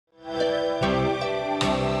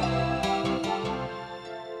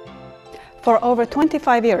For over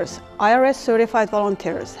 25 years, IRS certified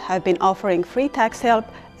volunteers have been offering free tax help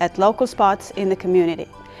at local spots in the community.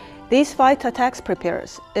 These VITA tax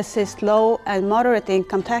preparers assist low and moderate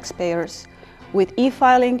income taxpayers with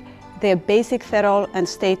e-filing their basic federal and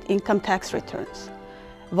state income tax returns.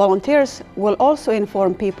 Volunteers will also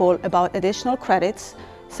inform people about additional credits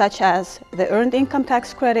such as the Earned Income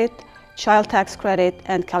Tax Credit, Child Tax Credit,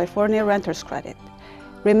 and California Renter's Credit.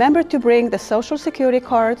 Remember to bring the Social Security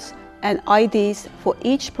cards and IDs for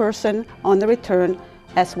each person on the return,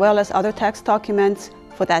 as well as other tax documents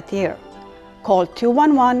for that year. Call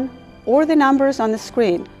 211 or the numbers on the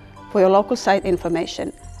screen for your local site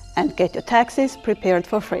information and get your taxes prepared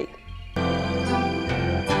for free.